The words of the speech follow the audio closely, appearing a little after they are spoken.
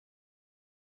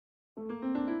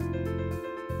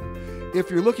If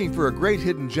you're looking for a great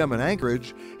hidden gem in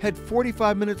Anchorage, head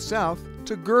 45 minutes south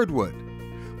to Girdwood.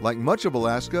 Like much of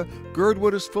Alaska,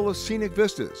 Girdwood is full of scenic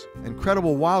vistas,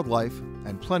 incredible wildlife,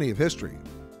 and plenty of history.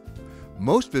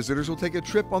 Most visitors will take a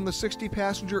trip on the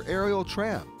 60-passenger aerial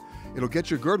tram. It'll get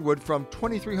you Girdwood from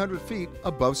 2,300 feet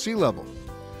above sea level.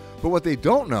 But what they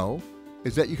don't know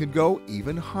is that you can go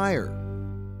even higher.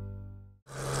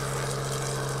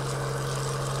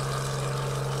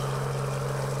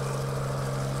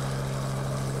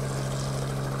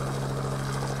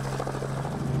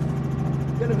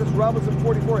 Get in this Robinson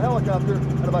 44 helicopter,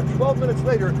 and about 12 minutes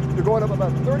later, you're going up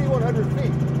about 3,100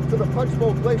 feet to the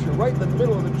Punchbowl Glacier, right in the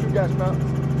middle of the Chugach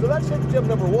Mountains. So that's hidden gem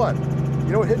number 1.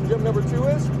 You know what hidden gem number 2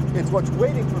 is? It's what's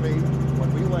waiting for me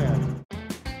when we land.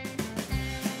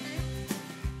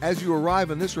 As you arrive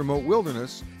in this remote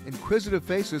wilderness, inquisitive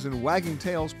faces and wagging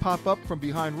tails pop up from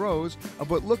behind rows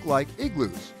of what look like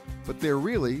igloos, but they're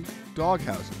really dog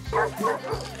houses.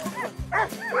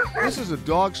 This is a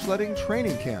dog sledding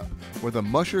training camp where the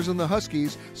mushers and the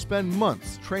Huskies spend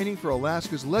months training for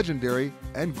Alaska's legendary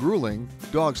and grueling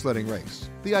dog sledding race,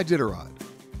 the Iditarod.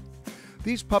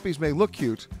 These puppies may look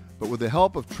cute, but with the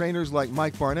help of trainers like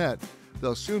Mike Barnett,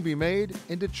 they'll soon be made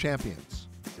into champions.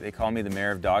 They call me the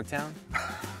mayor of Dogtown.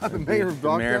 The mayor of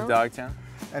Dogtown? The mayor of Dogtown.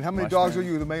 And how many dogs are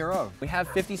you the mayor of? We have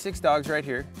 56 dogs right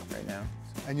here, right now.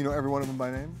 And you know every one of them by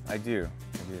name? I do.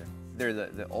 They're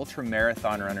the ultra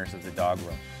marathon runners of the dog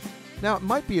world. Now, it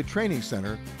might be a training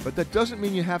center, but that doesn't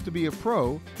mean you have to be a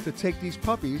pro to take these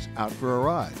puppies out for a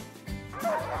ride.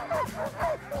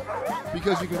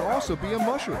 Because you can also be a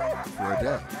musher for a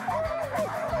day.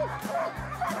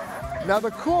 Now, the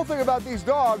cool thing about these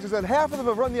dogs is that half of them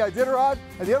have run the Iditarod,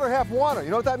 and the other half want to. You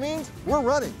know what that means? We're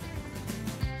running.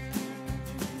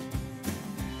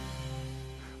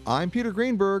 I'm Peter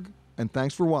Greenberg, and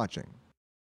thanks for watching.